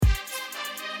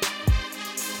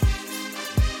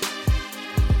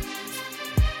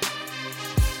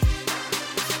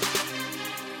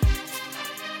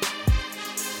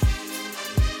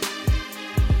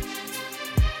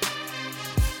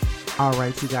All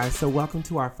right, you guys. So welcome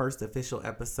to our first official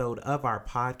episode of our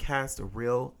podcast,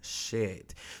 Real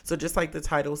Shit. So just like the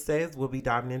title says, we'll be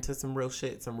diving into some real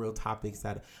shit, some real topics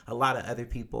that a lot of other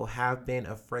people have been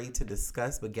afraid to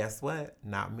discuss. But guess what?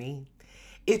 Not me.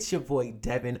 It's your boy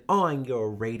Devin on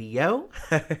your radio.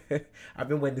 I've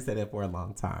been waiting to say that for a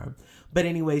long time. But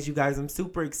anyways, you guys, I'm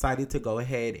super excited to go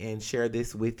ahead and share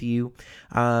this with you.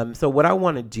 So what I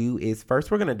want to do is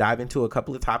first we're going to dive into a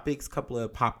couple of topics, couple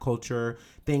of pop culture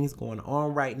things going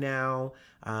on right now.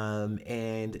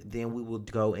 And then we will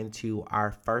go into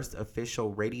our first official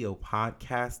radio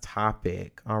podcast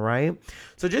topic. All right.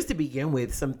 So just to begin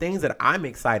with, some things that I'm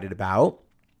excited about.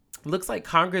 Looks like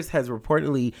Congress has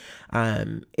reportedly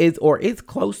is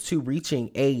close to reaching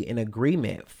an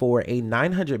agreement for a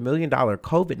 $900 million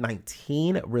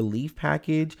COVID-19 relief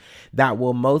package that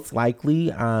will most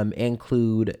likely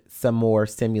include some more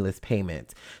stimulus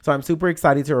payments. So I'm super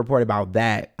excited to report about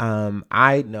that.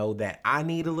 I know that I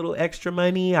need a little extra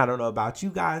money. I don't know about you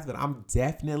guys, but I'm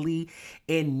definitely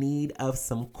in need of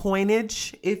some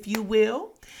coinage, if you will.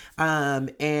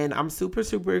 And I'm super,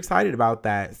 super excited about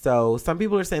that. So some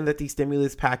people are saying that the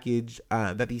stimulus package,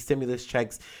 that these stimulus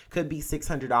checks could be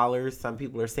 $600. Some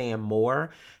people are saying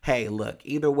more. Hey, look,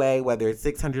 either way, whether it's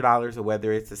 $600 or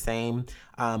whether it's the same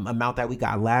amount that we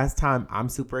got last time, I'm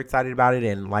super excited about it.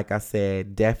 And like I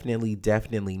said, definitely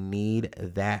need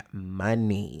that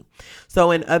money.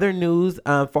 So in other news,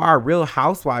 for our Real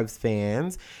Housewives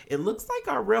fans, it looks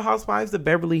like our Real Housewives of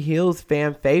Beverly Hills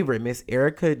fan favorite, Miss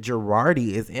Erica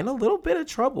Girardi, is in a little bit of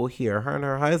trouble here, her and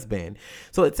her husband.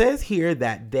 So it says here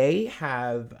that they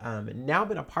have now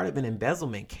been a part of an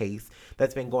embezzlement case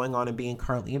that's been going on and being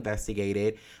currently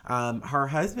investigated. Her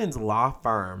husband's law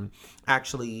firm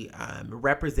actually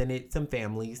represented some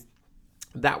families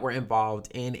that were involved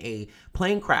in a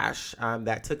plane crash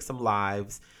that took some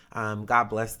lives. God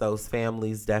bless those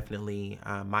families. Definitely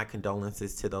my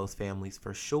condolences to those families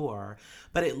for sure.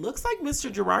 But it looks like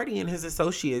Mr. Girardi and his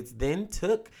associates then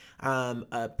took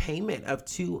a payment of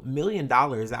 $2 million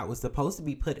that was supposed to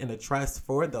be put in a trust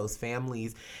for those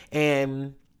families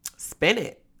and spent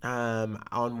it.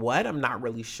 On what? I'm not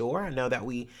really sure. I know that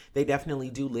they definitely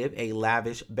do live a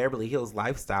lavish Beverly Hills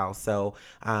lifestyle. So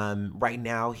right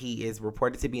now he is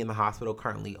reported to be in the hospital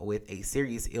currently with a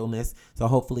serious illness. So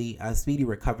hopefully a speedy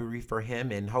recovery for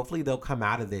him, and hopefully they'll come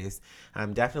out of this.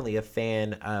 I'm definitely a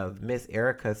fan of Miss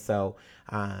Erica. So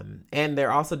and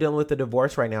they're also dealing with a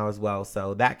divorce right now as well.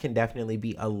 So that can definitely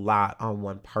be a lot on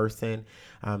one person.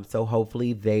 So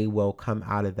hopefully they will come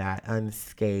out of that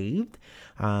unscathed.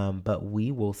 But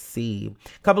we will see.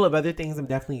 A couple of other things I'm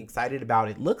definitely excited about.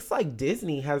 It looks like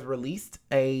Disney has released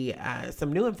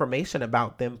some new information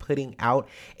about them putting out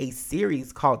a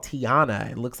series called Tiana.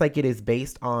 It looks like it is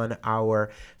based on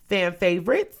our fan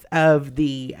favorites of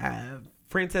the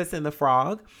Princess and the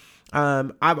Frog.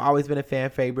 I've always been a fan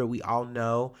favorite. We all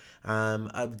know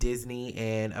of Disney,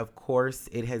 and of course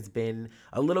it has been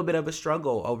a little bit of a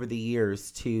struggle over the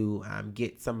years to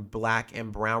get some black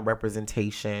and brown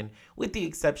representation, with the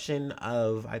exception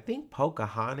of, I think,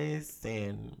 Pocahontas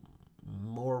and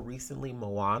more recently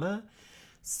Moana.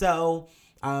 So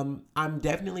I'm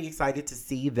definitely excited to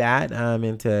see that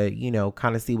and to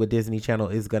kind of see what Disney Channel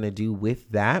is going to do with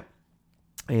that.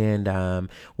 And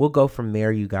we'll go from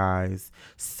there, you guys.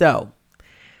 So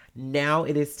now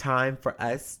it is time for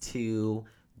us to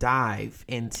dive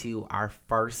into our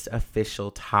first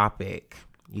official topic.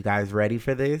 You guys ready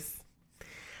for this?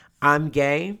 I'm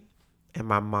gay and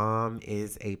my mom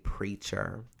is a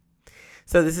preacher.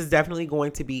 So this is definitely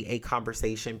going to be a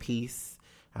conversation piece.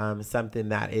 Something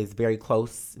that is very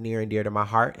close, near and dear to my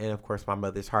heart, and of course my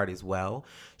mother's heart as well.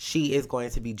 She is going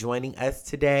to be joining us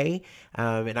today,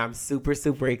 and I'm super,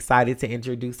 super excited to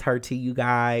introduce her to you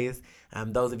guys.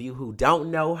 Those of you who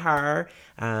don't know her,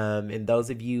 and those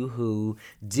of you who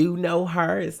do know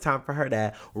her, it's time for her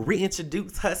to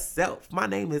reintroduce herself. My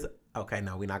name is... Okay,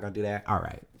 no, we're not going to do that. All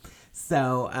right.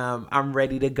 So I'm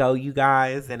ready to go, you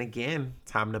guys. And again,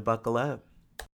 time to buckle up.